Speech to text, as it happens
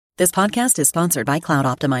This podcast is sponsored by Cloud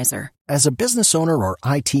Optimizer. As a business owner or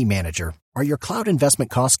IT manager, are your cloud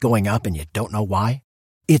investment costs going up and you don't know why?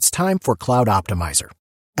 It's time for Cloud Optimizer.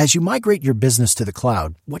 As you migrate your business to the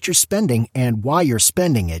cloud, what you're spending and why you're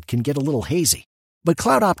spending it can get a little hazy. But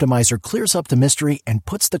Cloud Optimizer clears up the mystery and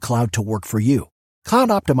puts the cloud to work for you. Cloud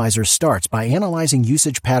Optimizer starts by analyzing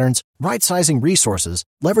usage patterns, right-sizing resources,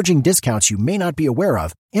 leveraging discounts you may not be aware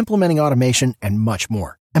of, implementing automation, and much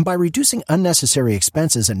more. And by reducing unnecessary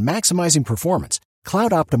expenses and maximizing performance,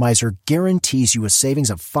 Cloud Optimizer guarantees you a savings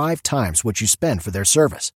of 5 times what you spend for their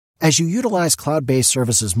service. As you utilize cloud-based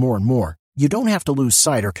services more and more, you don't have to lose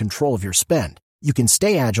sight or control of your spend. You can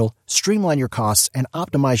stay agile, streamline your costs, and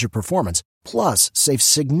optimize your performance, plus save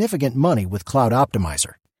significant money with Cloud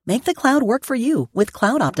Optimizer. Make the cloud work for you with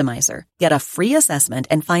Cloud Optimizer. Get a free assessment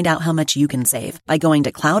and find out how much you can save by going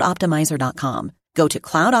to cloudoptimizer.com. Go to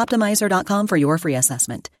cloudoptimizer.com for your free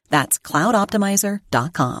assessment. That's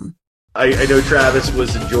cloudoptimizer.com. I know Travis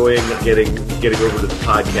was enjoying getting over to the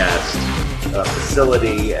podcast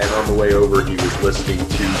facility, and on the way over he was listening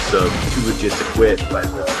to some Too Legit to Quit by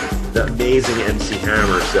the amazing MC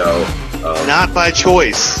Hammer. So not by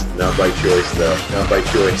choice. Not by choice, though. Not by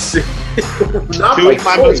choice. Two of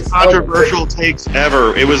my most controversial takes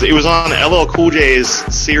ever. It was on LL Cool J's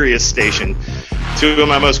Sirius station. 2 of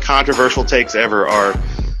my most controversial takes ever are,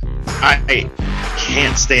 I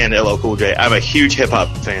can't stand LL Cool J. I'm a huge hip-hop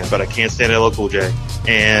fan, but I can't stand LL Cool J.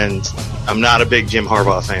 And I'm not a big Jim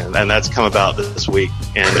Harbaugh fan, and that's come about this week.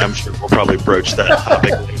 And I'm sure we'll probably broach that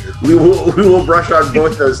topic later. We will brush on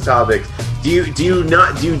both those topics. Do you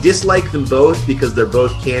dislike them both because they're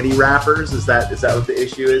both candy rappers? Is that what the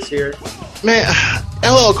issue is here? Man,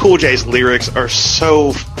 LL Cool J's lyrics are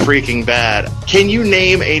so freaking bad. Can you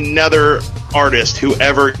name another artist who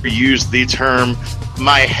ever used the term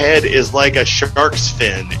 "my head is like a shark's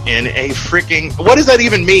fin" in a freaking... What does that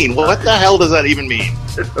even mean? What the hell does that even mean?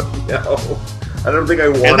 I don't know. I don't think I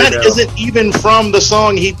want to know. And that isn't even from the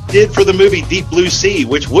song he did for the movie Deep Blue Sea,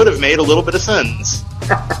 which would have made a little bit of sense.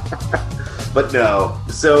 But no.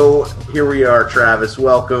 So here we are, Travis.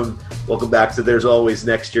 Welcome back to There's Always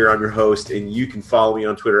Next Year. I'm your host, and you can follow me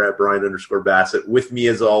on Twitter at Brian_Bassett. With me,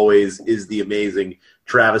 as always, is the amazing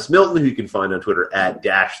Travis Milton, who you can find on Twitter at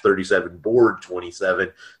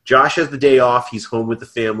 _37board27. Josh has the day off. He's home with the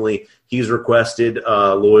family. He's requested,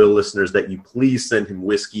 loyal listeners, that you please send him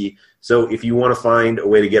whiskey. So if you want to find a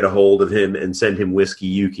way to get a hold of him and send him whiskey,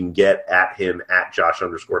 you can get at him at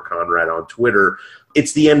Josh_Conrad on Twitter.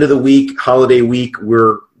 It's the end of the week, holiday week.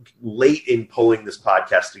 We're late in pulling this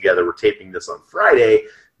podcast together. We're taping this on Friday,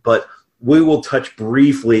 but we will touch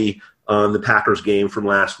briefly on the Packers game from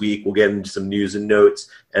last week. We'll get into some news and notes,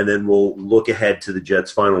 and then we'll look ahead to the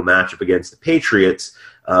Jets' final matchup against the Patriots.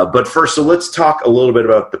 But first, so let's talk a little bit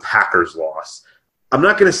about the Packers' loss. I'm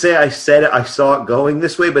not going to say I saw it going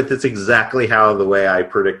this way, but that's exactly how the way I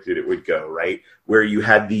predicted it would go, right? Where you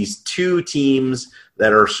had these two teams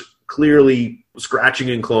that are clearly scratching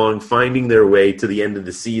and clawing, finding their way to the end of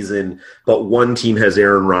the season, but one team has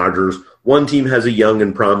Aaron Rodgers, one team has a young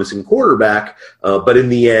and promising quarterback, but in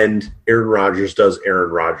the end, Aaron Rodgers does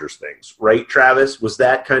Aaron Rodgers things, right, Travis? Was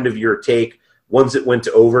that kind of your take? Once it went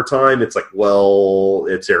to overtime, it's like, well,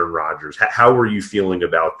 it's Aaron Rodgers. How were you feeling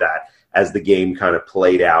about that as the game kind of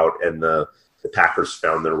played out and the Packers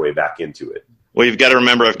found their way back into it? Well, you've got to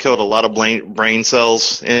remember I've killed a lot of brain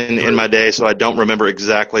cells in my day, so I don't remember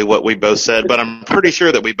exactly what we both said, but I'm pretty sure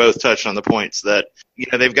that we both touched on the points that,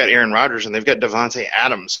 they've got Aaron Rodgers and they've got Davante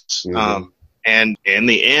Adams. Mm-hmm. And in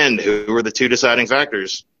the end, who were the two deciding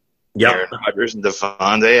factors? Yep. Aaron Rodgers and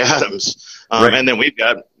Davante Adams. Right. And then we've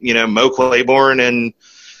got, Mo Claiborne and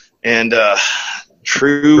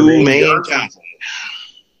True Maine Johnson.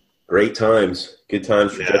 Great times. Good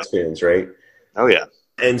times for Jets fans, right? Oh, yeah.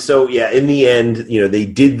 And so, in the end, they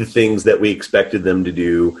did the things that we expected them to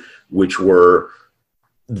do, which were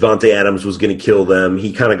Davante Adams was going to kill them.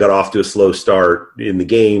 He kind of got off to a slow start in the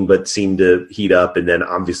game, but seemed to heat up and then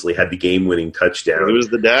obviously had the game-winning touchdown. It was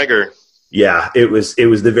the dagger. Yeah, it was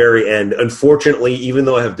the very end. Unfortunately, even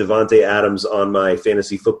though I have Davante Adams on my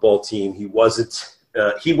fantasy football team, he wasn't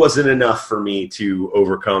enough for me to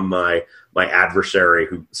overcome my adversary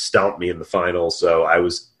who stomped me in the final. So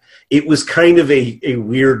it was kind of a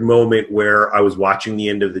weird moment where I was watching the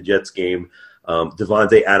end of the Jets game.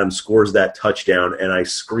 Davante Adams scores that touchdown, and I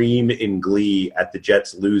scream in glee at the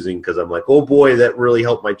Jets losing because I'm like, oh boy, that really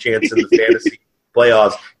helped my chance in the fantasy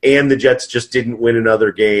playoffs. And the Jets just didn't win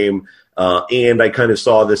another game. And I kind of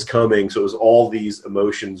saw this coming. So it was all these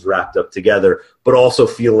emotions wrapped up together, but also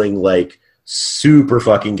feeling like super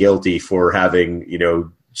fucking guilty for having,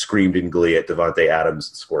 screamed in glee at Davante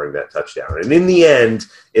Adams scoring that touchdown. And in the end,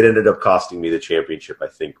 it ended up costing me the championship. I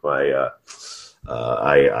think I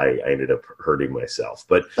ended up hurting myself.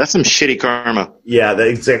 But that's some shitty karma. Yeah,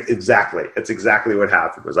 exactly. That's exactly what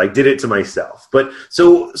happened. Was I did it to myself. But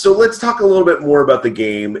so let's talk a little bit more about the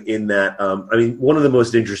game. In that, one of the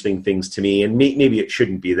most interesting things to me, and maybe it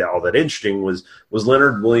shouldn't be all that interesting, was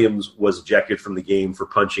Leonard Williams was ejected from the game for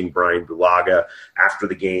punching Brian Bulaga. After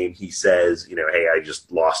the game, he says, hey, I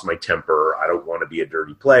just lost my temper. I don't want to be a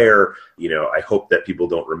dirty player. I hope that people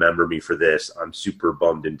don't remember me for this. I'm super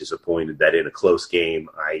bummed and disappointed that in a close game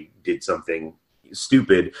I did something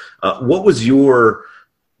stupid. What was your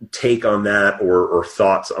take on that, or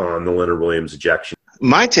thoughts on the Leonard Williams ejection?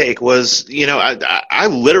 My take was, I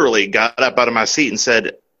literally got up out of my seat and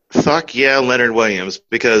said, fuck yeah, Leonard Williams,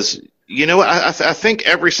 because I think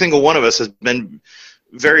every single one of us has been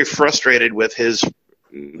very frustrated with his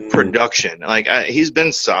production. Like, he's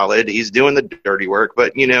been solid. He's doing the dirty work,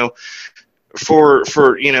 but for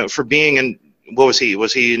being in, what was he?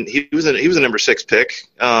 He was a number 6 pick.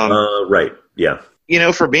 Right. Yeah.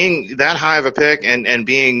 For being that high of a pick and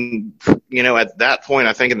being, at that point,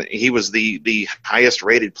 I think he was the highest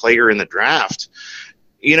rated player in the draft.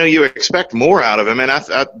 You expect more out of him. And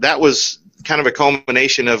that was kind of a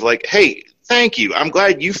culmination of like, hey, thank you. I'm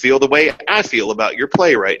glad you feel the way I feel about your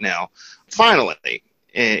play right now. Finally.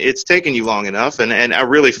 It's taken you long enough. And I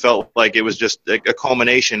really felt like it was just a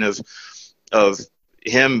culmination of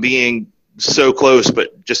him being so close,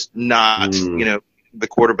 but just not, the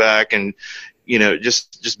quarterback, and,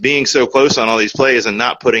 just being so close on all these plays and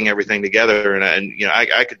not putting everything together. And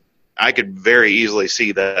I could very easily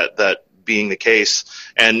see that being the case.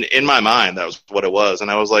 And in my mind, that was what it was.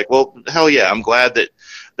 And I was like, well, hell yeah, I'm glad that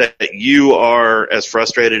you are as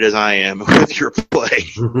frustrated as I am with your play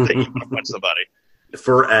that you want to punch somebody.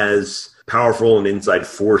 For as powerful an inside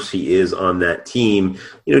force he is on that team,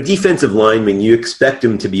 defensive linemen, you expect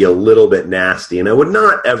him to be a little bit nasty. And I would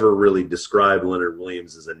not ever really describe Leonard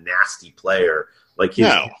Williams as a nasty player. Like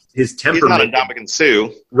his temperament. He's not a Ndamukong Suh.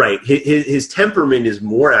 Right. His temperament is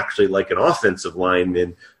more actually like an offensive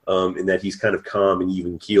lineman, in that he's kind of calm and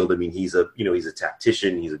even keeled. I mean, he's a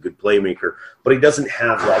tactician, he's a good playmaker, but he doesn't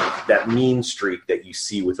have that mean streak that you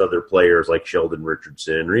see with other players like Sheldon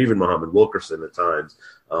Richardson or even Muhammad Wilkerson at times.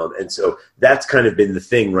 And so that's kind of been the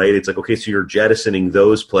thing, right? It's like, okay, so you're jettisoning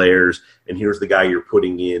those players, and here's the guy you're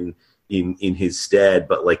putting in his stead,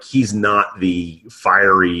 but like he's not the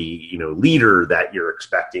fiery, leader that you're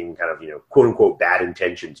expecting, kind of, quote unquote bad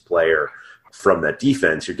intentions player from that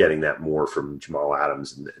defense. You're getting that more from Jamal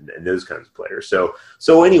Adams and those kinds of players.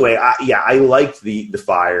 So anyway, I liked the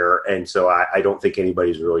fire, and so I don't think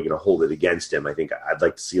anybody's really going to hold it against him. I think I'd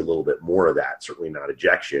like to see a little bit more of that. Certainly not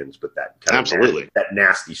ejections, but that kind absolutely of that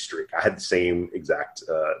nasty streak. I had the same exact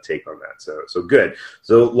take on that. So good.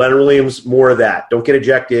 So Leonard Williams, more of that. Don't get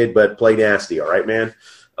ejected, but play nasty. All right, man.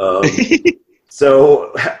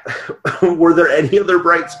 So were there any other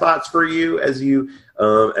bright spots for you as you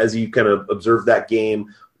kind of observed that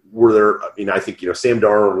game? Were there, I think, Sam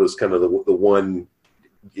Darnold was kind of the one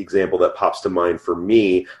example that pops to mind for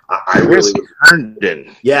me. Chris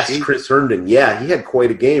Herndon. Yes, Chris Herndon. Yeah, he had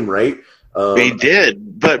quite a game, right? He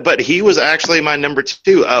did, but he was actually my number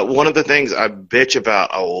 2. One of the things I bitch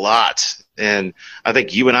about a lot, and I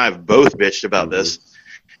think you and I have both bitched about this,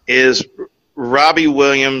 is Robbie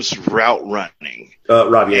Williams route running.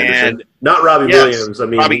 Robbie Anderson. Not Robbie Williams. I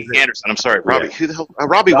mean, Robbie Anderson. I'm sorry. Robbie. Yeah. Who the hell?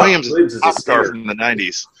 Robbie Williams is a pop star from the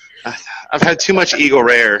 90s. I've had too much Eagle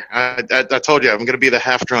Rare. I told you I'm going to be the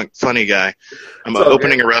half-drunk funny guy. I'm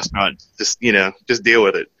opening a restaurant. Just deal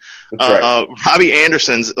with it. Right. Robbie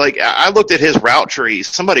Anderson's, like, I looked at his route tree.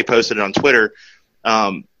 Somebody posted it on Twitter,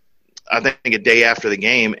 I think a day after the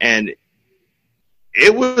game, and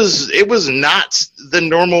it was not the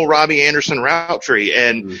normal Robbie Anderson route tree.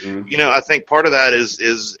 And, I think part of that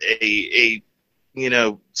is a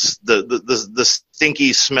the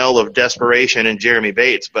stinky smell of desperation in Jeremy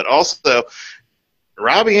Bates, but also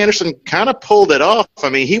Robbie Anderson kind of pulled it off. I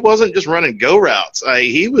mean, he wasn't just running go routes.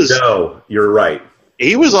 No, you're right.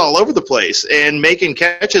 He was all over the place and making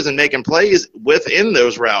catches and making plays within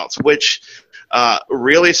those routes, which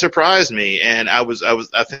really surprised me. And I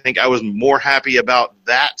think I was more happy about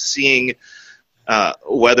that, seeing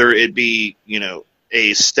whether it be,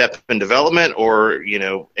 a step in development or,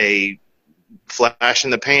 a flash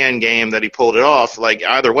in the pan game that he pulled it off. Like,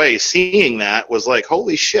 either way, seeing that was like,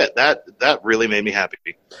 holy shit, that really made me happy.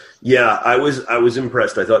 Yeah, I was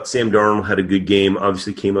impressed. I thought Sam Darnold had a good game.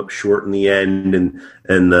 Obviously, came up short in the end, and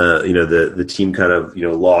the team kind of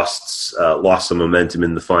lost some momentum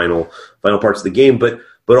in the final parts of the game. But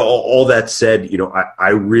But all that said,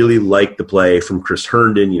 I really like the play from Chris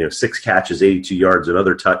Herndon. 6 catches, 82 yards,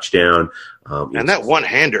 another touchdown. And that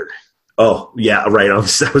one-hander. Oh, yeah, right.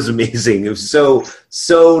 That was amazing. It was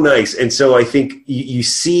so nice. And so I think you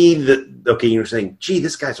see that, okay, you're saying, gee,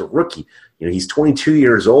 this guy's a rookie. He's 22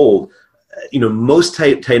 years old. Most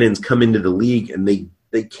tight ends come into the league and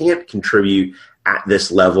they can't contribute at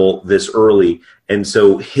this level this early. And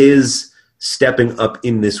so his stepping up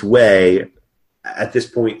in this way at this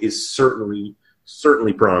point is certainly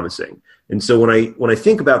promising. And so when I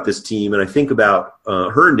think about this team and I think about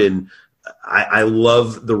Herndon, I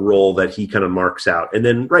love the role that he kind of marks out. And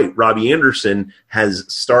then, right, Robbie Anderson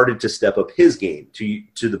has started to step up his game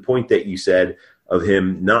to the point that you said of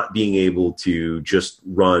him not being able to just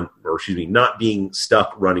not being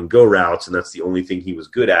stuck running go routes, and that's the only thing he was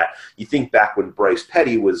good at. You think back when Bryce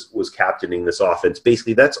Petty was captaining this offense,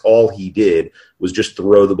 basically that's all he did was just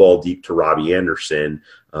throw the ball deep to Robbie Anderson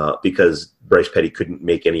because Bryce Petty couldn't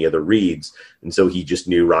make any other reads. And so he just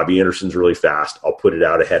knew Robbie Anderson's really fast. I'll put it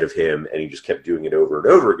out ahead of him, and he just kept doing it over and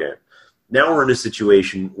over again. Now we're in a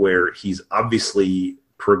situation where he's obviously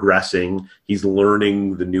progressing. He's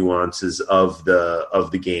learning the nuances of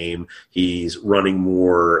the game. He's running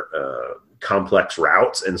more complex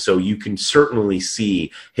routes. And so you can certainly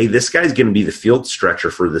see, hey, this guy's going to be the field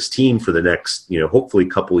stretcher for this team for the next, hopefully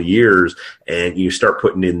couple of years. And you start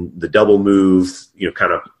putting in the double move,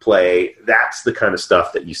 kind of play. That's the kind of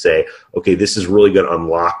stuff that you say, okay, this is really going to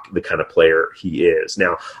unlock the kind of player he is.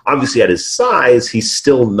 Now, obviously at his size, he's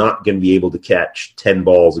still not going to be able to catch 10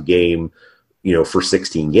 balls a game, for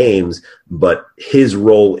 16 games, but his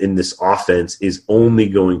role in this offense is only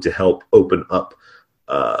going to help open up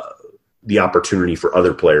the opportunity for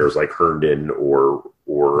other players like Herndon or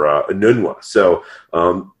Enunwa. So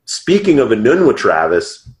speaking of Enunwa,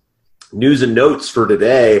 Travis, news and notes for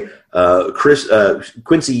today,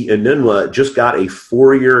 Quincy Enunwa just got a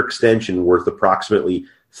 4-year extension worth approximately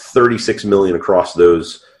 $36 million across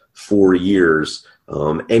those 4 years.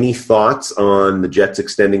 Any thoughts on the Jets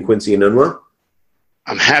extending Quincy Enunwa?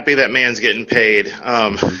 I'm happy that man's getting paid.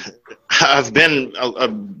 I've been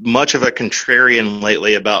much of a contrarian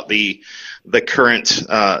lately about the current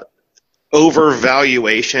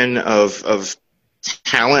overvaluation of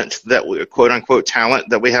talent quote unquote talent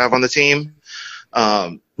that we have on the team.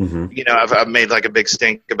 I've made like a big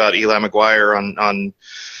stink about Eli McGuire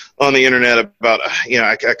on the internet about,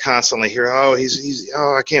 I constantly hear, I'm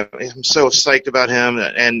so psyched about him.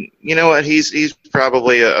 And you know what? He's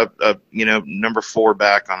probably a number 4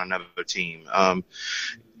 back on another team.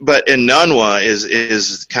 But Enunwa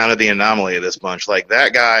is kind of the anomaly of this bunch. Like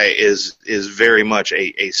that guy is very much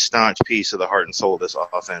a staunch piece of the heart and soul of this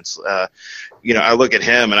offense. I look at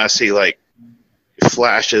him and I see like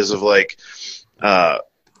flashes of like,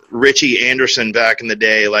 Richie Anderson back in the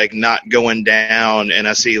day, like not going down, and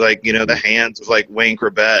I see like the hands of like Wayne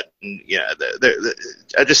Corbett, and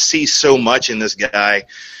I just see so much in this guy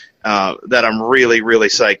that I'm really really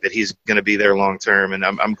psyched that he's going to be there long term, and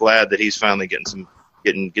I'm glad that he's finally getting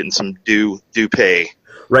some due pay.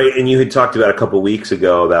 Right, and you had talked about a couple of weeks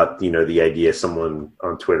ago about the idea someone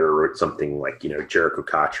on Twitter wrote something like Jericho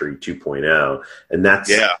Cotchery 2.0, and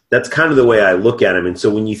that's kind of the way I look at him. And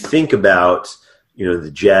so when you think about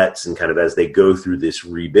the Jets and kind of as they go through this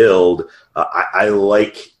rebuild, I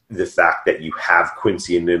like the fact that you have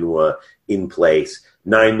Quincy Enunwa in place.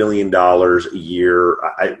 $9 million a year.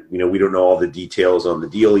 We don't know all the details on the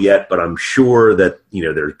deal yet, but I'm sure that,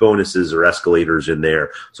 there's bonuses or escalators in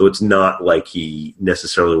there. So it's not like he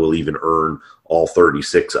necessarily will even earn all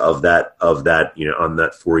 36 of that, on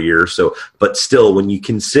that 4 years. So, but still, when you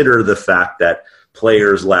consider the fact that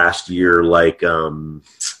players last year, like,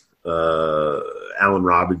 Allen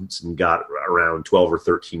Robinson got around $12 or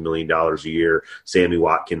 $13 million a year. Sammy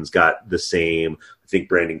Watkins got the same. I think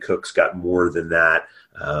Brandon Cooks got more than that,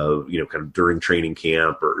 kind of during training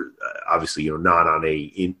camp or obviously, not on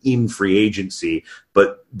in free agency.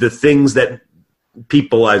 But the things that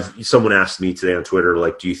someone asked me today on Twitter,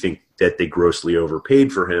 like, do you think that they grossly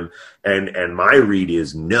overpaid for him? And my read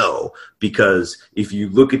is no, because if you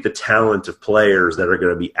look at the talent of players that are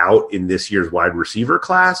going to be out in this year's wide receiver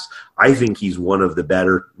class, I think he's one of the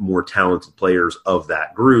better, more talented players of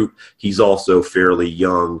that group. He's also fairly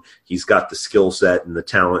young. He's got the skill set and the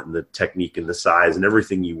talent and the technique and the size and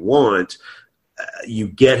everything you want. You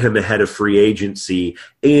get him ahead of free agency,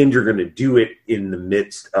 and you're going to do it in the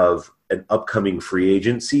midst of an upcoming free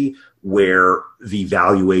agency where the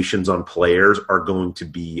valuations on players are going to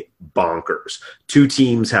be bonkers. Two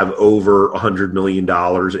teams have over $100 million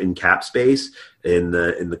in cap space in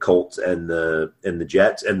the Colts and the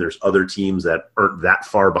Jets, and there's other teams that aren't that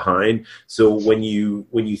far behind. So when you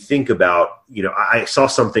think about, I saw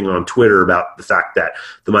something on Twitter about the fact that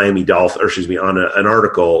the Miami Dolphins, or excuse me, on an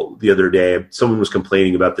article the other day, someone was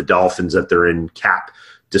complaining about the Dolphins that they're in cap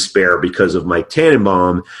despair because of Mike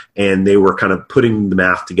Tannenbaum, and they were kind of putting the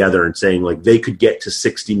math together and saying like they could get to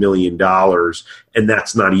 $60 million, and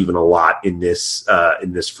that's not even a lot in this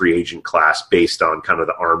free agent class based on kind of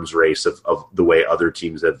the arms race of the way other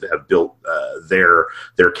teams have built their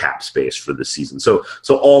cap space for the season. So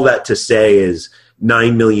all that to say is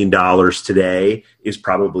 $9 million today is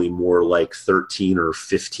probably more like 13 or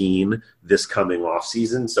 15 this coming off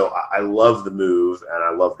season. So I love the move, and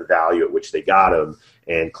I love the value at which they got him.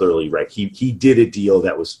 And clearly, right, he did a deal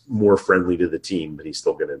that was more friendly to the team, but he's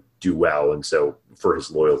still going to do well. And so for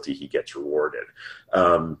his loyalty, he gets rewarded.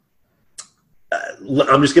 I'm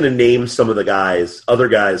just going to name some of the other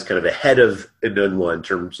guys kind of ahead of Enunwa in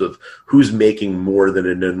terms of who's making more than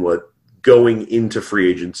Enunwa going into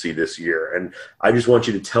free agency this year. And I just want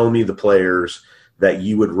you to tell me the players that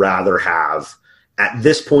you would rather have at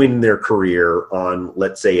this point in their career on,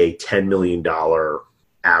 let's say, a $10 million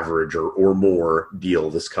average or more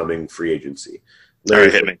deal this coming free agency.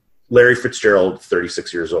 Larry Fitzgerald,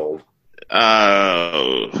 36 years old. That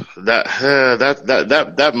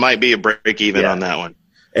might be a break even on that one.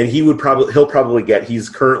 And he'll probably get, he's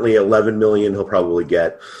currently $11 million. He'll probably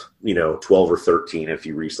get, 12 or 13 if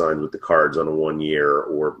he re-signs with the Cards on a 1 year,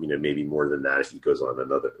 or, maybe more than that if he goes on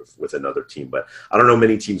with another team. But I don't know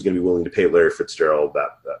many teams going to be willing to pay Larry Fitzgerald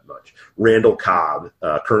that much. Randall Cobb,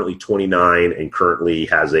 currently 29 and currently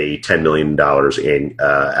has a $10 million in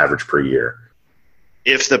average per year.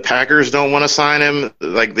 If the Packers don't want to sign him,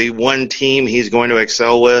 like the one team he's going to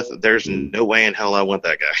excel with, there's no way in hell I want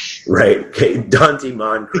that guy. Right. Okay. Dante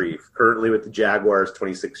Moncrief, currently with the Jaguars,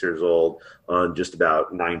 26 years old, on just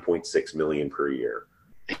about $9.6 million per year.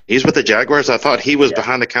 He's with the Jaguars? I thought he was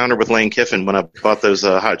behind the counter with Lane Kiffin when I bought those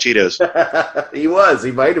hot Cheetos. He was.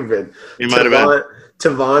 He might have been.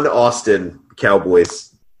 Tavon Austin,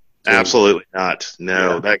 Cowboys. Absolutely not.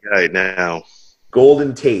 No, that guy, no.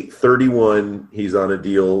 Golden Tate, 31. He's on a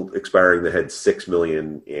deal expiring that had $6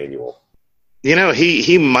 million annual.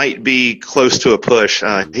 He might be close to a push.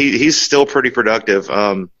 He's still pretty productive.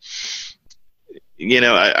 I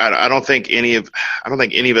don't think any of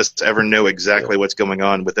us ever know exactly what's going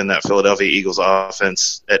on within that Philadelphia Eagles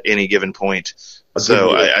offense at any given point.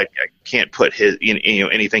 So I can't put his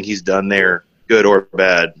anything he's done there, good or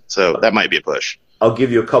bad. So that might be a push. I'll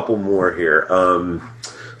give you a couple more here.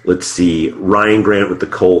 Let's see. Ryan Grant with the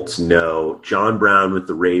Colts, no. John Brown with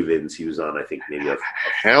the Ravens, he was on, I think, maybe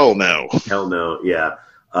hell no. Hell no, yeah.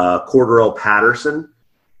 Cordarrelle Patterson,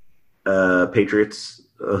 Patriots.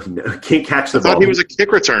 No, can't catch the ball. I thought he was a kick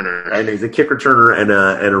returner. And he's a kick returner and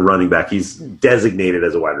a running back. He's designated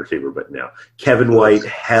as a wide receiver, but no. Kevin White,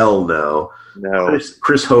 hell no. No.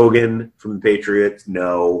 Chris Hogan from the Patriots,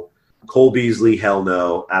 no. Cole Beasley, hell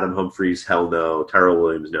no. Adam Humphries, hell no. Tyrell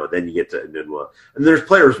Williams, no. Then you get to Enunwa. And there's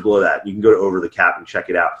players below that. You can go to Over the Cap and check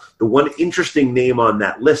it out. The one interesting name on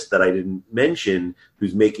that list that I didn't mention,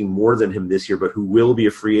 who's making more than him this year, but who will be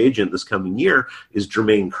a free agent this coming year, is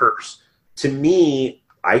Jermaine Kearse. To me,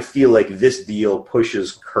 I feel like this deal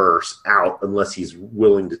pushes Kearse out unless he's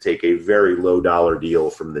willing to take a very low dollar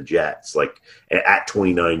deal from the Jets, like at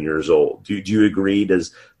 29 years old. Do you agree?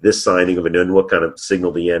 Does this signing of Enunwa kind of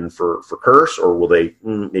signal the end for Kearse, or will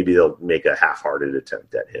maybe they'll make a half-hearted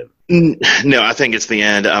attempt at him? No, I think it's the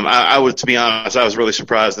end. To be honest, I was really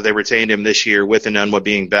surprised that they retained him this year with Enunwa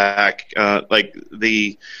being back. I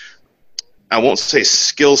won't say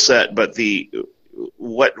skill set, but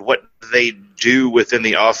what they do within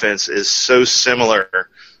the offense is so similar.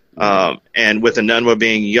 And with Enunwa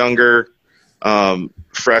being younger,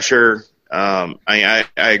 fresher, I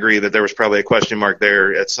agree that there was probably a question mark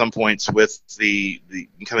there at some points with the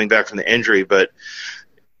coming back from the injury, but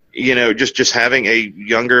just having a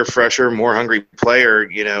younger, fresher, more hungry player,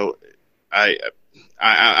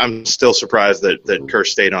 I'm still surprised that Kearse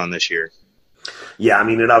stayed on this year. Yeah, I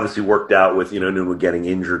mean, it obviously worked out with, Enunwa getting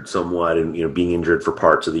injured somewhat and, being injured for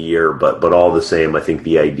parts of the year. But all the same, I think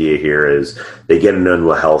the idea here is they get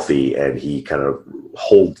Enunwa healthy and he kind of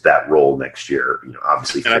holds that role next year,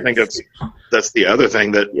 obviously. And I think that's the other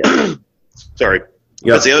thing that sorry.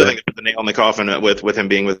 Yeah, that's the other thing that put the nail in the coffin with him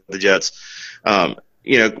being with the Jets.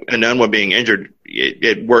 Enunwa being injured,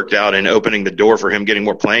 it worked out in opening the door for him getting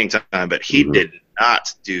more playing time, but he did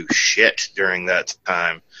not do shit during that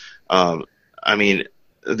time. I mean,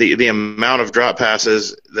 the amount of drop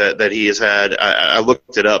passes that he has had, I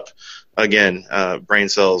looked it up again. Brain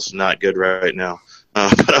cells not good right now,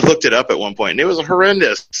 but I looked it up at one point and it was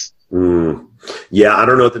horrendous. Yeah, I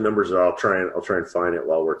don't know what the numbers are. I'll try and find it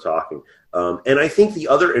while we're talking. And I think the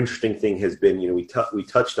other interesting thing has been, we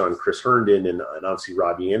touched on Chris Herndon and obviously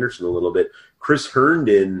Robbie Anderson a little bit. Chris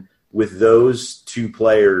Herndon, with those two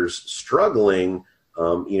players struggling,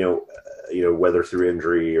 whether through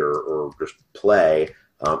injury or just play,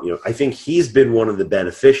 I think he's been one of the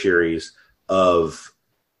beneficiaries of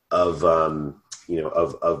Curse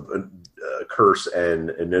and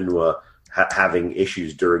Enunwa having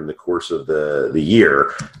issues during the course of the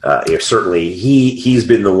year. Certainly he's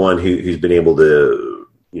been the one who's been able to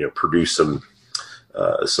produce some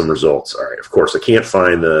results. All right, of course I can't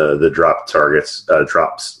find the drops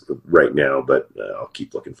right now, but I'll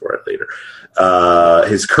keep looking for it later.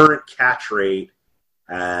 His current catch rate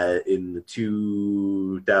in the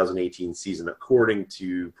 2018 season, according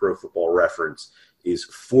to Pro Football Reference, is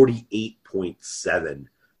 48.7,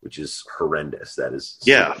 which is horrendous. That is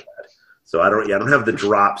so bad. So I don't have the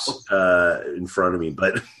drops in front of me,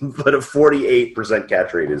 but a 48%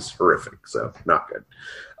 catch rate is horrific. So not good.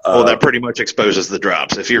 Well, that pretty much exposes the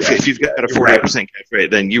drops. If you've got a 48% catch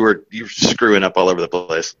rate, then you're screwing up all over the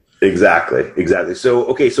place. Exactly.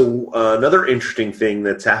 So another interesting thing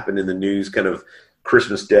that's happened in the news, kind of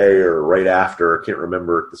Christmas Day or right after, I can't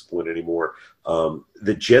remember at this point anymore.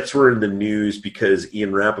 The Jets were in the news because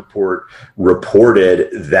Ian Rappaport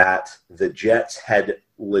reported that the Jets had too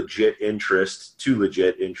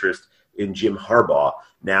legit interest in Jim Harbaugh.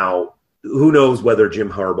 Now, who knows whether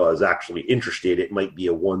Jim Harbaugh is actually interested? It might be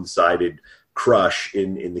a one-sided crush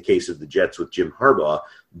in the case of the Jets with Jim Harbaugh,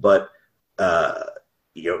 but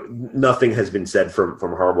nothing has been said from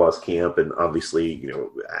Harbaugh's camp, and obviously,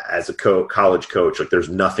 as a college coach, like there's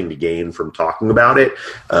nothing to gain from talking about it.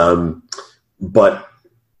 But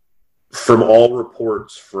from all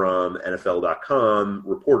reports from NFL.com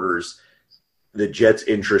reporters, the Jets'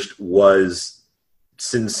 interest was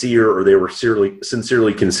sincere, or they were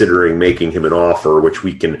sincerely considering making him an offer, which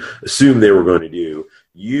we can assume they were going to do.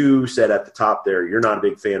 You said at the top there, you're not a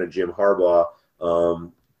big fan of Jim Harbaugh.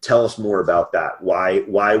 Tell us more about that. Why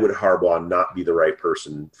would Harbaugh not be the right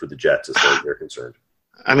person for the Jets as far as they're concerned?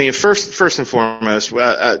 I mean, first and foremost,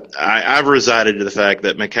 I've resided to the fact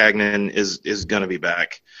that Maccagnan is going to be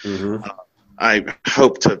back. Mm-hmm. I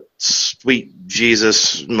hope to sweet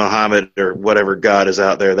Jesus, Muhammad, or whatever God is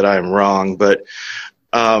out there that I am wrong, but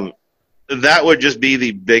that would just be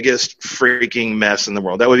the biggest freaking mess in the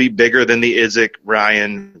world. That would be bigger than the Izzik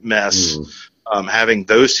Ryan mess. Having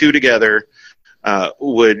those two together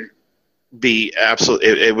would be absolute.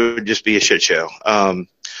 It would just be a shit show.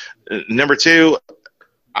 Number two,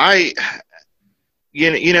 maybe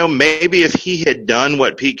if he had done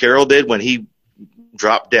what Pete Carroll did when he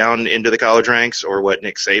dropped down into the college ranks, or what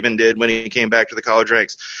Nick Saban did when he came back to the college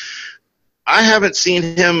ranks, I haven't seen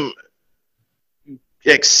him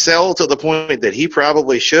excel to the point that he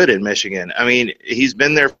probably should in Michigan. I mean, he's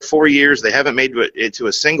been there 4 years. They haven't made it to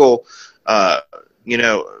a single, Final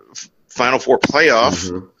Four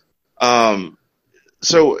playoff. Mm-hmm.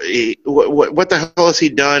 So what the hell has he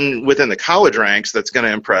done within the college ranks that's going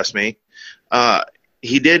to impress me?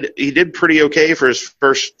 He did pretty okay for his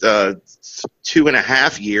first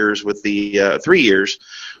 2.5 years with the 3 years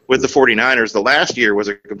with the 49ers. The last year was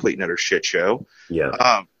a complete and utter shit show.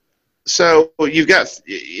 Yeah. So you've got,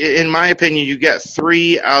 in my opinion, you got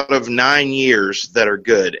 3 out of 9 years that are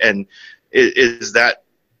good. And is that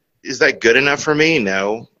good enough for me?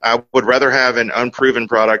 No. I would rather have an unproven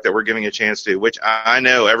product that we're giving a chance to, which I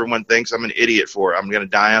know everyone thinks I'm an idiot for. I'm going to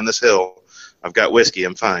die on this hill. I've got whiskey.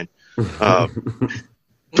 I'm fine.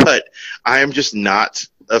 But I am just not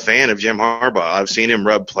a fan of Jim Harbaugh. I've seen him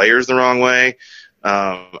rub players the wrong way.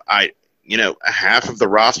 Half of the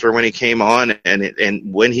roster when he came on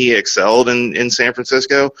and when he excelled in San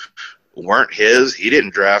Francisco weren't his. He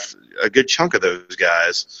didn't draft a good chunk of those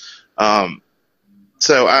guys.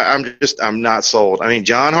 So I'm not sold. I mean,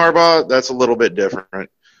 John Harbaugh, that's a little bit different.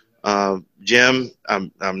 Jim,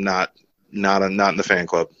 I'm not in the fan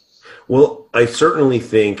club. Well, I certainly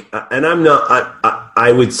think, and I'm not.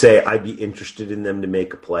 I would say I'd be interested in them to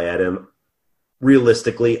make a play at him.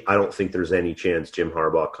 Realistically, I don't think there's any chance Jim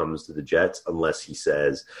Harbaugh comes to the Jets unless he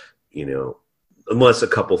says, unless a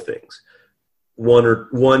couple things.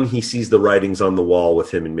 one, he sees the writings on the wall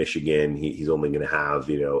with him in Michigan. He's only going to have,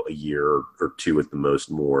 a year or two at the most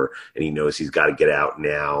more, and he knows he's got to get out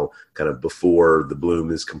now, kind of before the bloom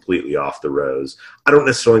is completely off the rose. I don't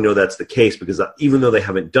necessarily know that's the case, because even though they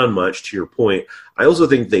haven't done much, to your point, I also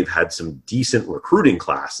think they've had some decent recruiting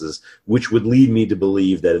classes, which would lead me to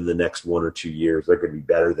believe that in the next 1 or 2 years, they're going to be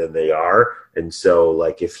better than they are. And so,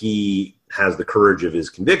 like, if he has the courage of his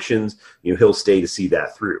convictions, he'll stay to see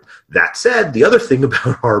that through. That said, the other thing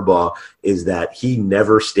about Harbaugh is that he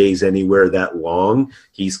never stays anywhere that long.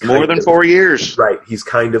 He's more than 4 years. Right. He's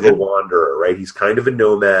kind of a wanderer, right? He's kind of a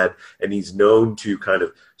nomad, and he's known to kind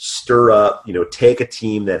of stir up, take a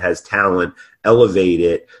team that has talent, elevate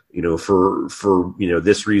it, for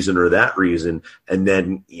this reason or that reason. And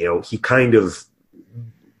then, he kind of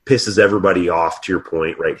pisses everybody off, to your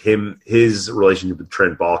point, right? His relationship with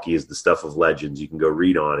Trent Baalke is the stuff of legends. You can go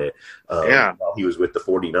read on it. While he was with the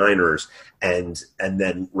 49ers, and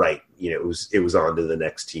then, right, it was on to the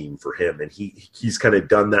next team for him. And he's kind of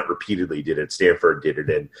done that repeatedly. Did it at Stanford, did it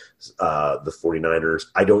in the 49ers.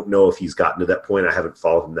 I don't know if he's gotten to that point. I haven't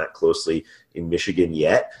followed him that closely in Michigan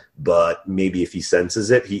yet, but maybe if he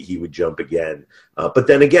senses it, he would jump again. But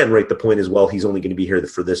then again, right, the point is, well, he's only going to be here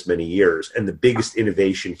for this many years. And the biggest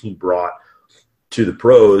innovation he brought to the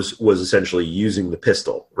pros was essentially using the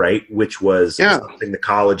pistol, right, which was something the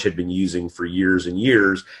college had been using for years and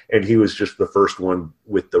years. And he was just the first one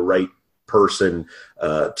with the right person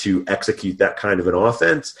to execute that kind of an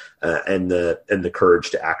offense and the courage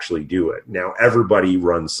to actually do it. Now, everybody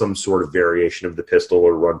runs some sort of variation of the pistol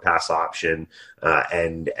or run pass option.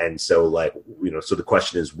 And so, like, so the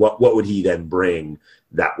question is, what would he then bring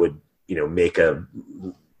that would, make a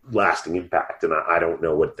lasting impact? And I don't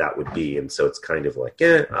know what that would be. And so it's kind of like,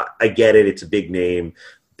 I get it. It's a big name,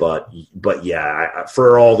 but yeah,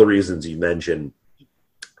 for all the reasons you mentioned,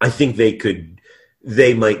 I think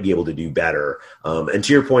they might be able to do better. And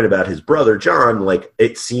to your point about his brother, John, like,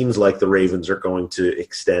 it seems like the Ravens are going to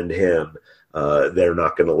extend him. They're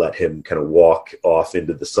not going to let him kind of walk off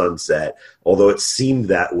into the sunset. Although it seemed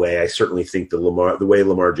that way, I certainly think the way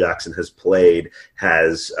Lamar Jackson has played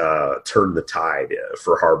has turned the tide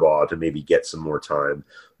for Harbaugh to maybe get some more time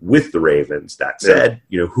with the Ravens. That said,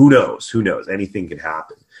 who knows? Who knows? Anything can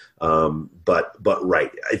happen. But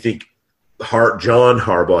right, I think John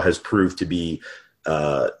Harbaugh has proved to be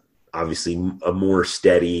obviously a more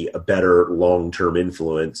steady, a better long-term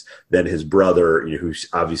influence than his brother, who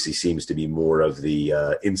obviously seems to be more of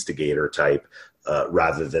the instigator type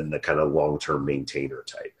rather than the kind of long-term maintainer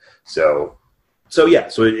type. So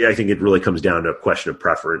I think it really comes down to a question of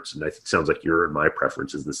preference, and it sounds like your and my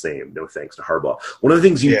preference is the same. No thanks to Harbaugh. One of the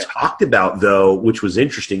things you talked about, though, which was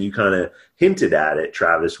interesting, you kind of hinted at it,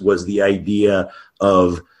 Travis, was the idea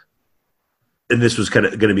of, and this was kind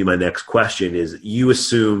of going to be my next question, is you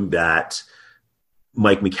assume that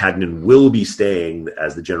Mike Maccagnan will be staying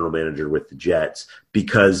as the general manager with the Jets,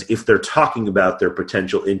 because if they're talking about their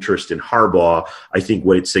potential interest in Harbaugh, I think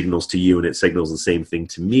what it signals to you, and it signals the same thing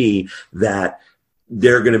to me, that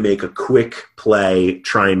they're going to make a quick play,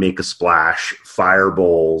 try and make a splash, fire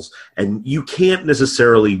Bowles, and you can't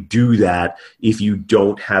necessarily do that if you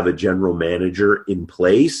don't have a general manager in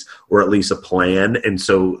place, or at least a plan. And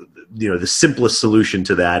so, the simplest solution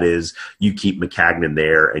to that is you keep Maccagnan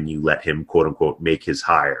there and you let him, quote unquote, make his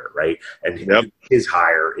hire, right? And his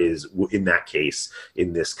hire is, in that case,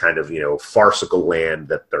 in this kind of, farcical land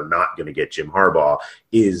that they're not going to get Jim Harbaugh,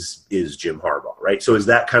 is Jim Harbaugh, right? So is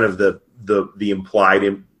that kind of the implied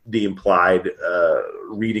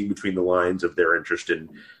reading between the lines of their interest in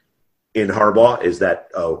Harbaugh, is that,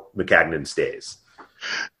 Maccagnan stays?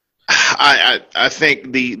 I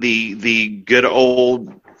think the good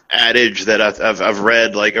old adage that I've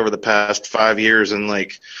read, like, over the past 5 years, and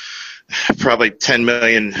like probably 10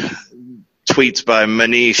 million tweets by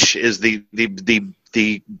Manish, is the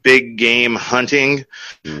big game hunting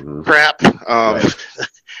crap. Right.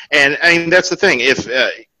 And I mean, that's the thing. If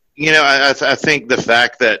I think the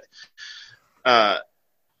fact that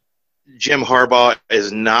Jim Harbaugh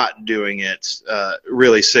is not doing it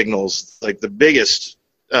really signals, like, the biggest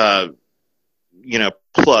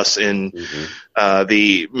plus in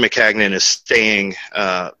the Maccagnan is staying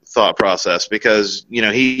thought process, because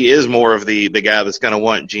he is more of the guy that's going to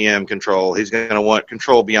want GM control. He's going to want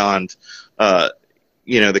control beyond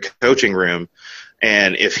the coaching room,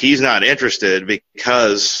 and if he's not interested,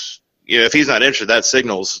 because if he's not interested, that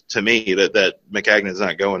signals to me that Maccagnan's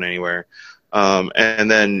not going anywhere.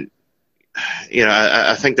 And then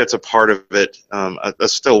I think that's a part of it. I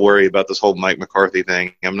still worry about this whole Mike McCarthy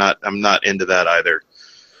thing. I'm not into that either.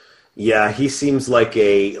 Yeah, he seems like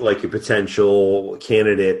a potential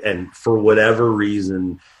candidate, and for whatever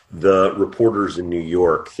reason, the reporters in New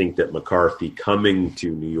York think that McCarthy coming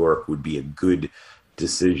to New York would be a good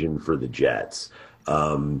decision for the Jets.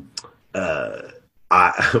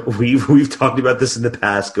 We've talked about this in the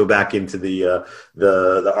past. Go back into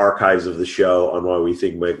the archives of the show on why we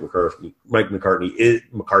think Mike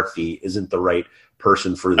McCarthy isn't the right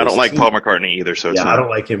person for this. I don't like Paul McCartney either, so I don't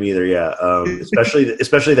like him either. Yeah,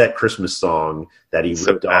 especially that Christmas song that he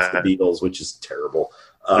ripped off the Beatles, which is terrible.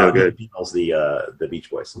 No good. The Beatles, the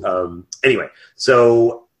Beach Boys. Anyway,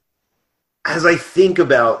 so as I think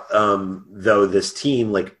about though this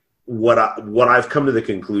team, like what I've come to the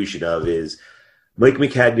conclusion of is Mike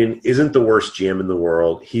Maccagnan isn't the worst GM in the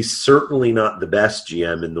world. He's certainly not the best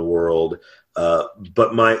GM in the world. But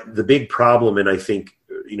the big problem, and I think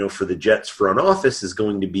for the Jets front office, is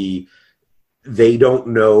going to be they don't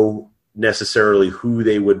know necessarily who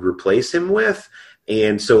they would replace him with.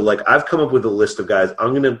 And so, like, I've come up with a list of guys.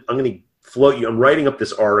 I'm gonna float you. I'm writing up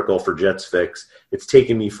this article for Jets Fix. It's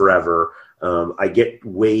taken me forever. I get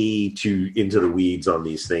way too into the weeds on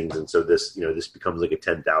these things, and so this becomes like a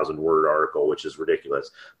 10,000 word article, which is ridiculous.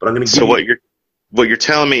 But I'm going to. So what you're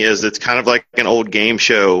telling me is it's kind of like an old game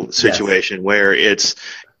show situation where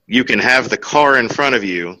you can have the car in front of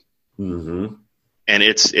you, mm-hmm. and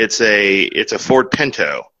it's a Ford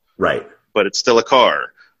Pinto, right? But it's still a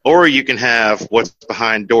car. Or you can have what's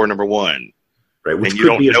behind door number one, right? Which and you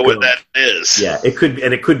don't know what that is. Yeah, it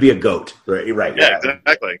could be a goat, right? Right. Yeah,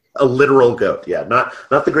 exactly. A literal goat. Yeah, not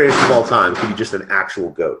the greatest of all time. It could be just an actual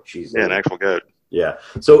goat. Jeez. Yeah, an actual goat. Yeah.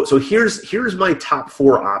 So here's my top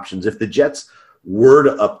 4 options. If the Jets were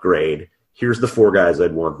to upgrade, here's the 4 guys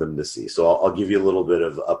I'd want them to see. So I'll give you a little bit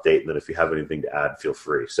of update, and then if you have anything to add, feel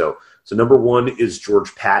free. So number 1 is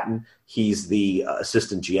George Patton. He's the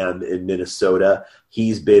assistant GM in Minnesota.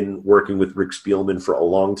 He's been working with Rick Spielman for a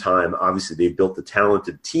long time. Obviously, they've built a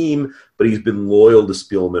talented team, but he's been loyal to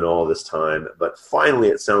Spielman all this time. But finally,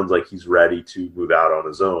 it sounds like he's ready to move out on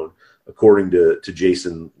his own, according to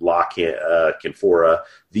Jason La Canfora.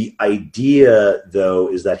 The idea, though,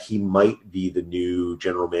 is that he might be the new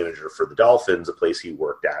general manager for the Dolphins, a place he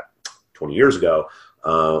worked at 20 years ago,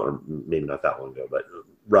 or maybe not that long ago, but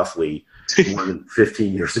roughly more than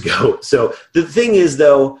 15 years ago. So the thing is,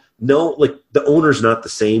 though, the owner's not the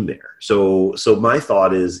same there. So my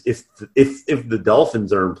thought is if the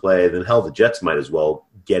Dolphins are in play, then hell, the Jets might as well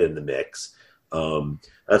get in the mix.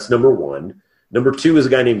 That's number 1. Number 2 is a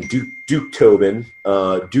guy named Duke Tobin.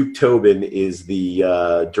 Duke Tobin is the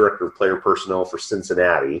director of player personnel for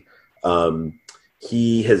Cincinnati.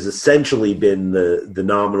 He has essentially been the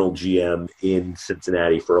nominal GM in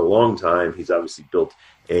Cincinnati for a long time. He's obviously built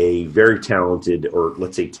a very talented, or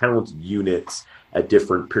let's say talented units at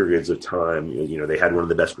different periods of time. They had one of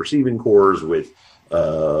the best receiving corps with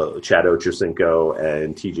Chad Ochocinco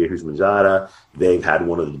and TJ Houshmandzadeh. They've had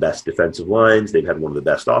one of the best defensive lines. They've had one of the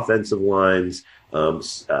best offensive lines.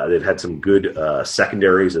 They've had some good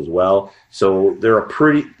secondaries as well. So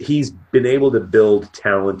he's been able to build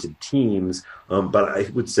talented teams. But I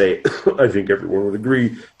would say, I think everyone would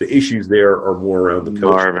agree, the issues there are more around the coach.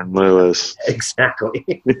 Marvin Lewis. Exactly.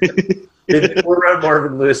 It's more around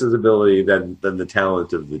Marvin Lewis's ability than the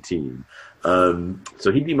talent of the team.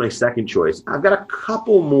 So he'd be my second choice. I've got a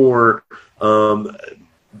couple more,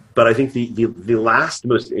 but I think the last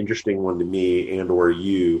most interesting one to me and or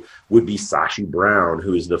you would be Sashi Brown,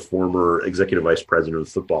 who is the former executive vice president of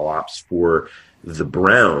football ops for the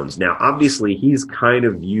Browns. Now, obviously, he's kind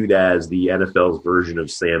of viewed as the NFL's version of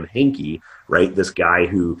Sam Hinkie, right? This guy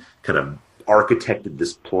who kind of architected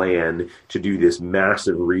this plan to do this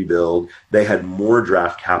massive rebuild. They had more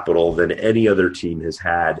draft capital than any other team has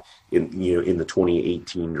had in the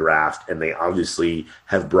 2018 draft, and they obviously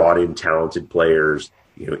have brought in talented players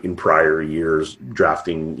in prior years,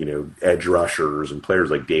 drafting edge rushers and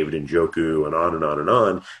players like David Njoku and on and on and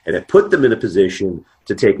on, and it put them in a position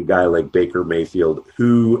to take a guy like Baker Mayfield,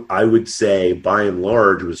 who I would say by and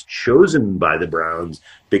large was chosen by the Browns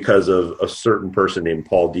because of a certain person named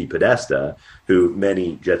Paul DePodesta, who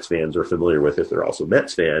many Jets fans are familiar with if they're also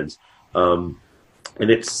Mets fans. And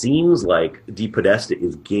it seems like DePodesta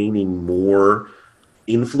is gaining more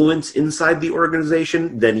influence inside the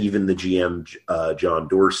organization than even the GM, John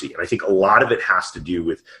Dorsey. And I think a lot of it has to do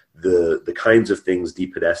with the kinds of things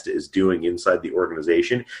DePodesta is doing inside the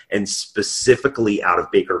organization, and specifically out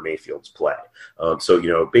of Baker Mayfield's play.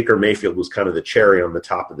 So Baker Mayfield was kind of the cherry on the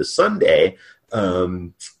top of the sundae.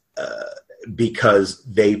 because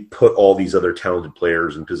they put all these other talented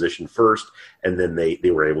players in position first, and then they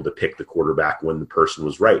were able to pick the quarterback when the person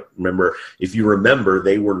was right. If you remember,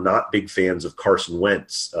 they were not big fans of Carson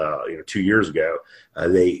Wentz 2 years ago.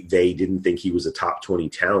 They didn't think he was a top 20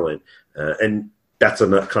 talent, and that's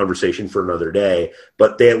a conversation for another day,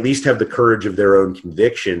 but they at least have the courage of their own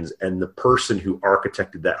convictions, and the person who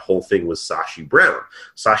architected that whole thing was Sashi Brown.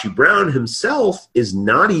 Sashi Brown himself is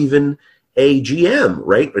not even a GM,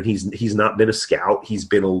 right? But he's not been a scout. He's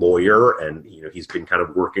been a lawyer, and he's been kind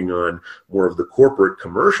of working on more of the corporate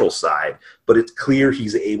commercial side, but it's clear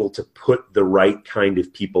he's able to put the right kind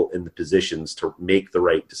of people in the positions to make the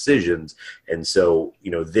right decisions. And so,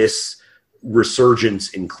 this resurgence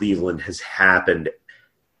in Cleveland has happened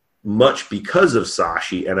much because of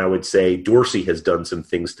Sashi, and I would say Dorsey has done some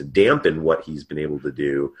things to dampen what he's been able to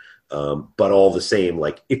do, but all the same,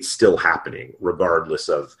 it's still happening regardless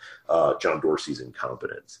of John Dorsey's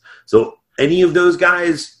incompetence. So any of those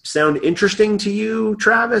guys sound interesting to you,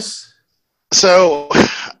 Travis? So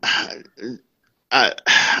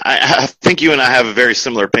I think you and I have very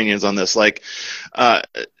similar opinions on this. I've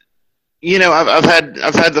had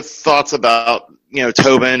the thoughts about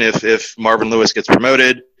Tobin if Marvin Lewis gets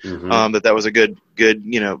promoted, that was a good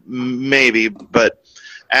maybe. But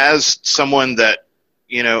as someone that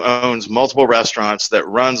owns multiple restaurants, that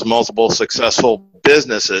runs multiple successful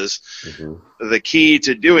businesses, the key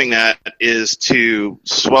to doing that is to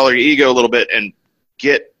swallow your ego a little bit and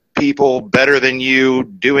get people better than you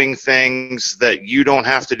doing things that you don't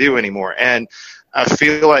have to do anymore. And I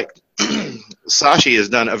feel like Sashi has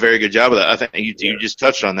done a very good job of that. I think you just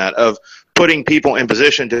touched on that, of putting people in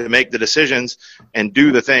position to make the decisions and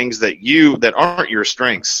do the things that aren't your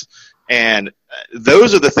strengths. And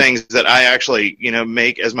those are the things that I actually,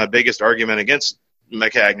 make as my biggest argument against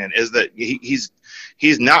Maccagnan, is that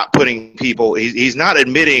he's not putting people, he's not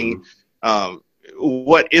admitting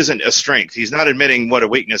what isn't a strength. He's not admitting what a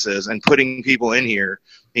weakness is and putting people in here.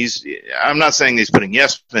 I'm not saying he's putting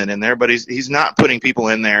yes men in there, but he's not putting people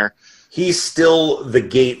in there. He's still the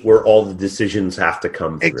gate where all the decisions have to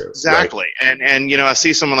come through. Exactly. Right? And I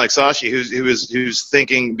see someone like Sashi who's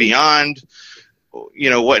thinking beyond,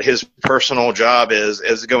 what his personal job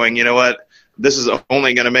is going, this is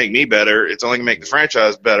only going to make me better. It's only going to make the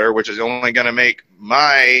franchise better, which is only going to make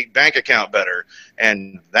my bank account better.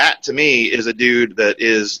 And that, to me, is a dude that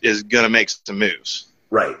is going to make some moves.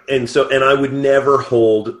 Right. And I would never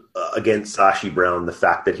hold against Sashi Brown the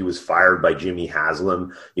fact that he was fired by Jimmy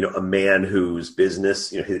Haslam, a man whose business,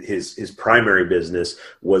 his primary business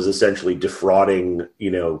was essentially defrauding,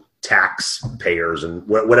 taxpayers and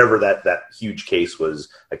whatever that huge case was.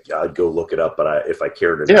 I'd go look it up, but if I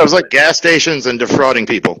cared to. Yeah, it was like gas stations and defrauding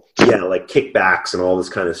people. Yeah, like kickbacks and all this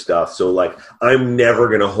kind of stuff. So I'm never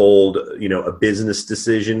going to hold, a business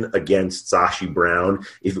decision against Sashi Brown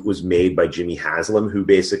if it was made by Jimmy Haslam, who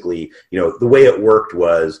basically, the way it worked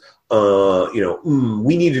was,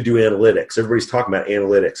 we need to do analytics. Everybody's talking about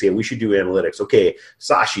analytics. Yeah, we should do analytics. Okay,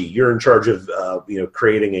 Sashi, you're in charge of,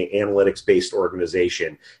 creating an analytics-based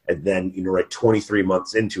organization. And then, 23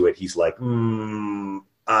 months into it, he's like,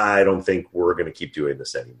 I don't think we're going to keep doing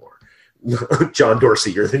this anymore. John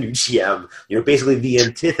Dorsey, you're the new GM. Basically the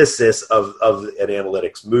antithesis of an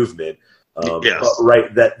analytics movement. Yes.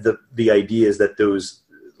 Right. That the idea is that those,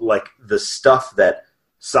 the stuff that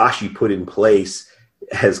Sashi put in place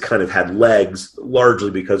has kind of had legs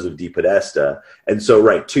largely because of DePodesta. And so,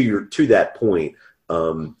 right, to that point,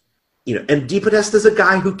 and DePodesta's a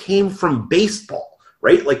guy who came from baseball,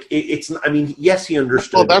 right? Yes, he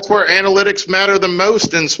understood. Well, that's where analytics matter the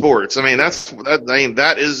most in sports.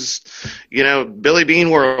 That is, Billy Bean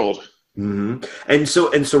world. Mm-hmm. And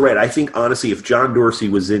so, right. I think honestly, if John Dorsey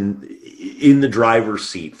was in the driver's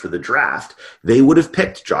seat for the draft, they would have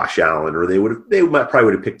picked Josh Allen, or they probably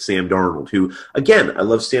would have picked Sam Darnold, who, again, I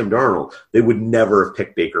love Sam Darnold. They would never have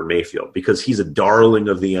picked Baker Mayfield because he's a darling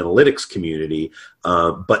of the analytics community,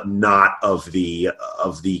 but not of the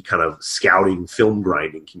kind of scouting, film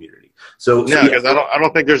grinding community. So because I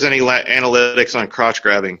don't think there's any analytics on crotch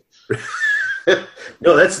grabbing.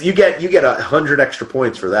 No, you get 100 extra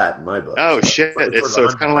points for that in my book. Oh shit! It's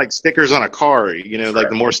kind of like stickers on a car. Like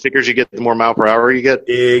the more stickers you get, the more mile per hour you get.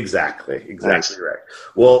 Exactly Nice. Right.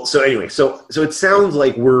 Well, so anyway, so it sounds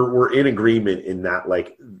like we're in agreement in that,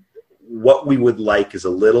 what we would like is a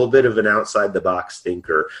little bit of an outside the box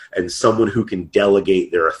thinker and someone who can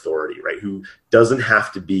delegate their authority, right? Who doesn't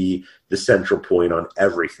have to be the central point on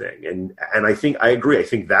everything. And I think I agree. I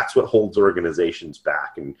think that's what holds organizations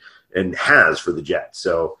back and has for the Jets.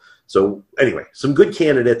 So anyway, some good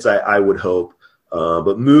candidates, I would hope.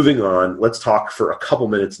 But moving on, let's talk for a couple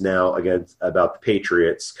minutes now again about the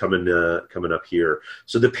Patriots coming up here.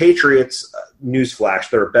 So the Patriots, newsflash,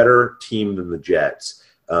 they're a better team than the Jets.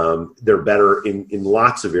 They're better in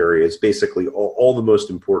lots of areas, basically all the most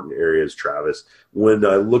important areas, Travis. When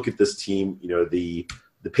I look at this team, the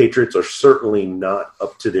Patriots are certainly not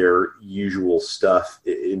up to their usual stuff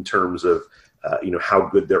in terms of, how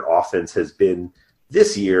good their offense has been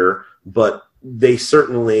this year, but they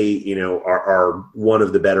certainly, are one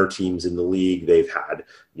of the better teams in the league. They've had,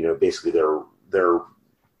 basically their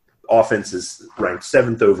offense is ranked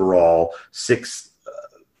 7th overall, 6th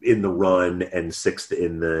in the run and 6th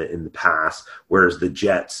in the pass, whereas the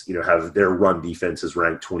Jets, have their run defense is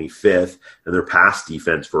ranked 25th, and their pass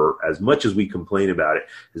defense, for as much as we complain about it,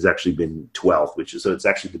 has actually been 12th, so it's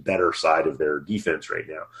actually the better side of their defense right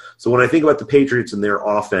now. So when I think about the Patriots and their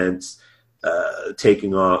offense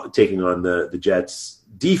taking on the Jets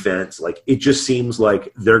defense, like, it just seems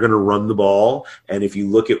like they're going to run the ball. And if you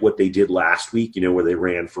look at what they did last week, where they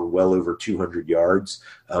ran for well over 200 yards,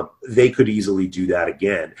 they could easily do that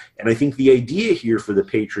again. And I think the idea here for the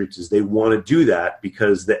Patriots is they want to do that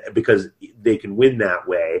because they can win that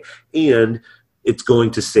way, and it's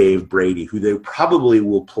going to save Brady, who they probably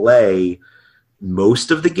will play most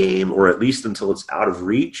of the game, or at least until it's out of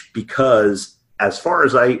reach, because as far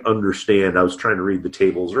as I understand, I was trying to read the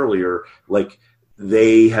tables earlier, like,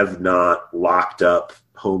 they have not locked up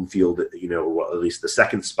home field, at least the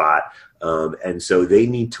second spot. And so they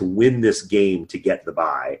need to win this game to get the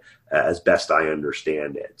bye, as best I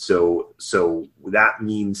understand it. So that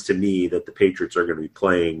means to me that the Patriots are going to be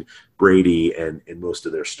playing Brady and most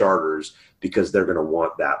of their starters, because they're going to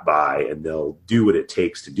want that bye, and they'll do what it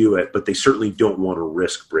takes to do it. But they certainly don't want to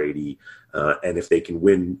risk Brady. And if they can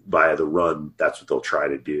win via the run, that's what they'll try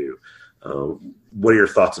to do. What are your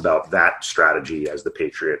thoughts about that strategy as the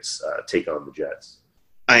Patriots take on the Jets?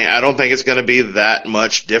 I don't think it's going to be that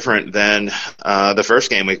much different than the first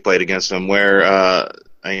game we played against them, where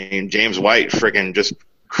James White freaking just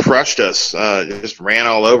crushed us, just ran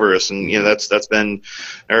all over us, and that's been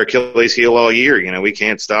our Achilles heel all year. We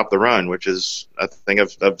can't stop the run, which is, I think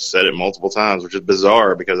I've said it multiple times, which is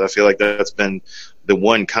bizarre, because I feel like that's been the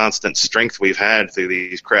one constant strength we've had through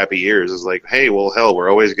these crappy years, is like, hey, well, hell,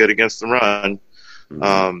 we're always good against the run.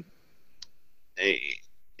 Mm-hmm.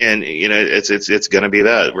 And it's going to be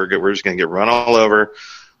that we're just going to get run all over.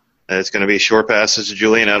 And it's going to be short passes to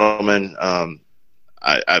Julian Edelman.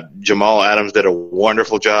 Jamal Adams did a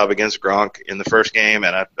wonderful job against Gronk in the first game,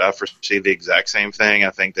 and I foresee the exact same thing.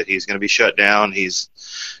 I think that he's going to be shut down. He's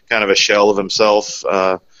kind of a shell of himself.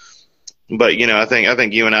 But I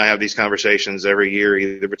think you and I have these conversations every year,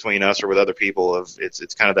 either between us or with other people.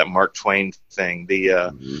 It's kind of that Mark Twain thing.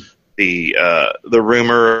 The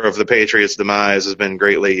rumor of the Patriots' demise has been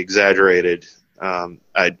greatly exaggerated.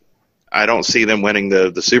 I don't see them winning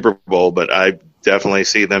the Super Bowl, but I definitely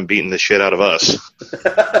see them beating the shit out of us.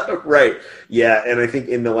 Right. Yeah, and I think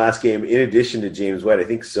in the last game, in addition to James White, I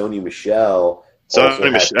think Sony Michel.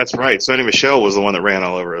 That's right. Sony Michel was the one that ran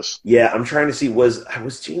all over us. Yeah, I'm trying to see, was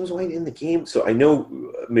James White in the game? So I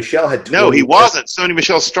know Michel had 20. No, he wasn't. Sony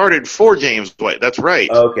Michel started for James White. That's right.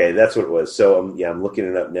 Okay, that's what it was. So, I'm looking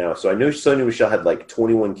it up now. So I know Sony Michel had like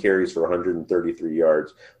 21 carries for 133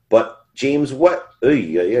 yards. But James White,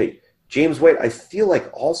 I feel like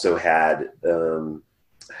also had some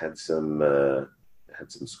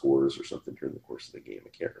scores or something during the course of the game. I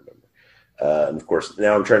can't remember. And of course,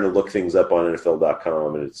 now I'm trying to look things up on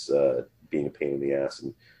NFL.com, and it's being a pain in the ass.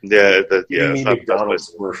 And McDonald's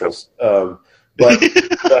commercials. But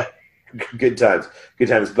good times.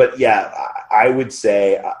 But yeah, I would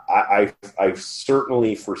say I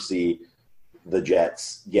certainly foresee the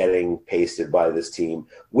Jets getting pasted by this team,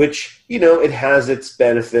 which, it has its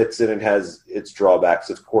benefits and it has its drawbacks.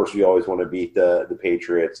 Of course, we always want to beat the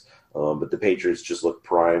Patriots. But the Patriots just look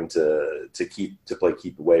primed to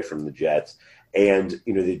keep away from the Jets. And,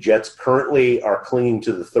 the Jets currently are clinging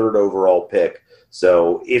to the 3rd overall pick.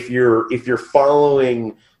 So if you're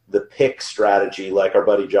following the pick strategy like our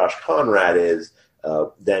buddy Josh Conrad is,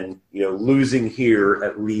 then, losing here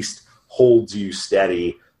at least holds you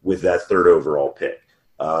steady with that 3rd overall pick.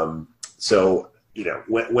 So,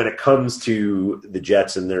 when it comes to the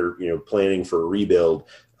Jets and they're, planning for a rebuild,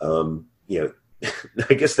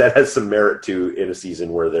 I guess that has some merit to in a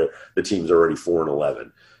season where the team's already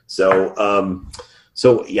 4-11.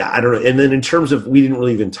 So yeah, I don't know. And then in terms of, we didn't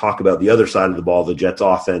really even talk about the other side of the ball, the Jets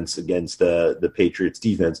offense against the Patriots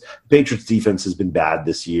defense. The Patriots defense has been bad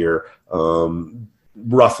this year.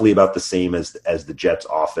 roughly about the same as the Jets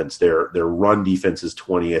offense. Their run defense is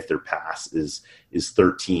 20th. Their pass is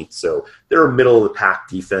 13th. So they're a middle of the pack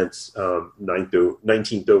defense,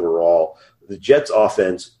 19th overall. The Jets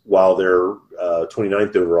offense, while they're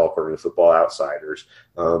 29th overall according to Football Outsiders,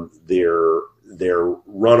 their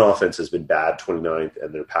run offense has been bad, 29th,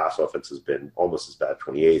 and their pass offense has been almost as bad,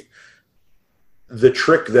 28th. The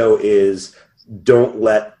trick, though, is don't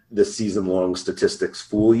let the season-long statistics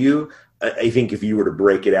fool you. I think if you were to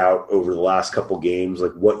break it out over the last couple games,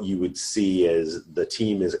 like what you would see is the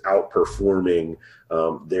team is outperforming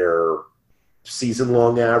their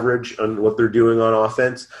season-long average on what they're doing on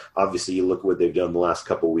offense. Obviously, you look at what they've done the last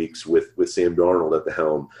couple weeks with Sam Darnold at the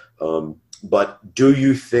helm. But do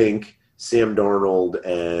you think Sam Darnold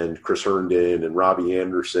and Chris Herndon and Robbie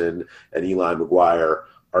Anderson and Eli McGuire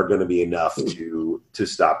are going to be enough to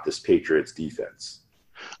stop this Patriots defense?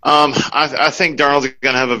 I think Darnold's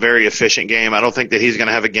going to have a very efficient game. I don't think that he's going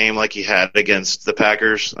to have a game like he had against the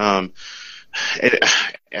Packers. I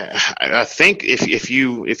think if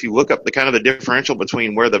you look up the kind of the differential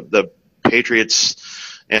between where the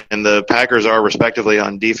Patriots and the Packers are respectively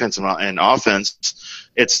on defense and offense,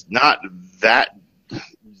 it's not that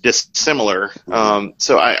dissimilar.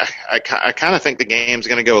 So I kind of think the game's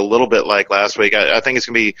going to go a little bit like last week. I think it's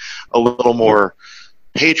going to be a little more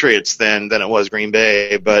Patriots than it was Green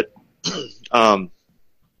Bay, but I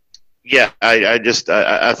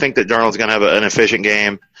think that Darnold's going to have an efficient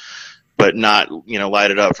game, but not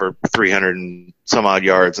light it up for 300 and some odd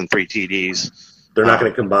yards and 3 TDs. They're not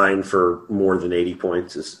going to combine for more than 80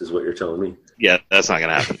 points, is what you're telling me. Yeah, that's not going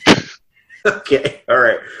to happen. Okay, all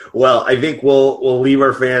right. Well, I think we'll leave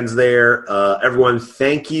our fans there. Everyone,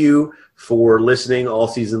 thank you for listening all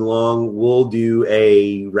season long. We'll do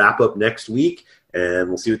a wrap up next week, and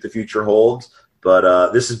we'll see what the future holds.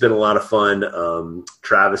 But this has been a lot of fun.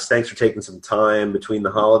 Travis, thanks for taking some time between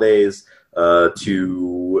the holidays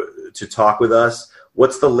to talk with us.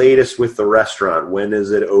 What's the latest with the restaurant? When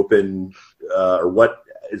is it open? Or what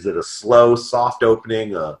is it? A slow, soft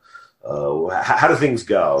opening? How do things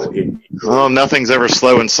go? Well, nothing's ever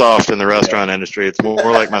slow and soft in the restaurant industry. It's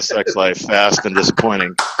more like my sex life, fast and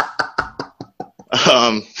disappointing.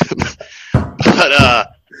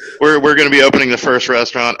 We're going to be opening the first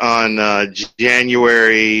restaurant on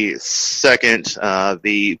January 2nd.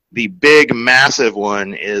 The big, massive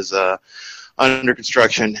one is under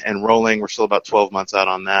construction and rolling. We're still about 12 months out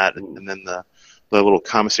on that. And then the little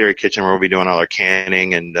commissary kitchen where we'll be doing all our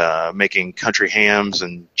canning and making country hams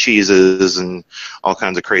and cheeses and all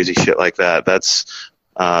kinds of crazy shit like that. That's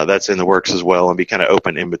in the works as well, and be kind of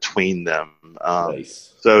open in between them.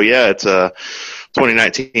 Nice. So yeah, it's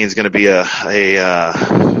 2019 is going to be a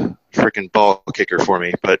freaking ball kicker for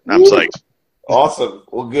me, but I'm psyched. Awesome.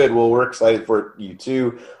 Well, good. Well, we're excited for you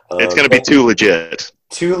too. It's going to be too legit.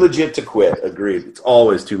 Too legit to quit. Agreed. It's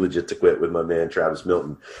always too legit to quit with my man, Travis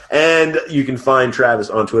Milton. And you can find Travis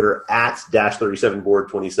on Twitter at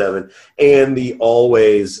 @37board27, and the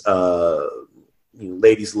always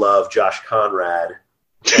ladies love Josh Conrad.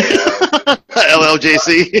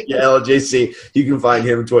 LLJC. Yeah, LLJC. You can find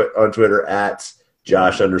him on Twitter at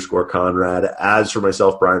Josh_Conrad. As for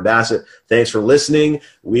myself, Brian Bassett, thanks for listening.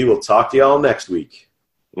 We will talk to y'all next week.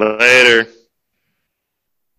 Later.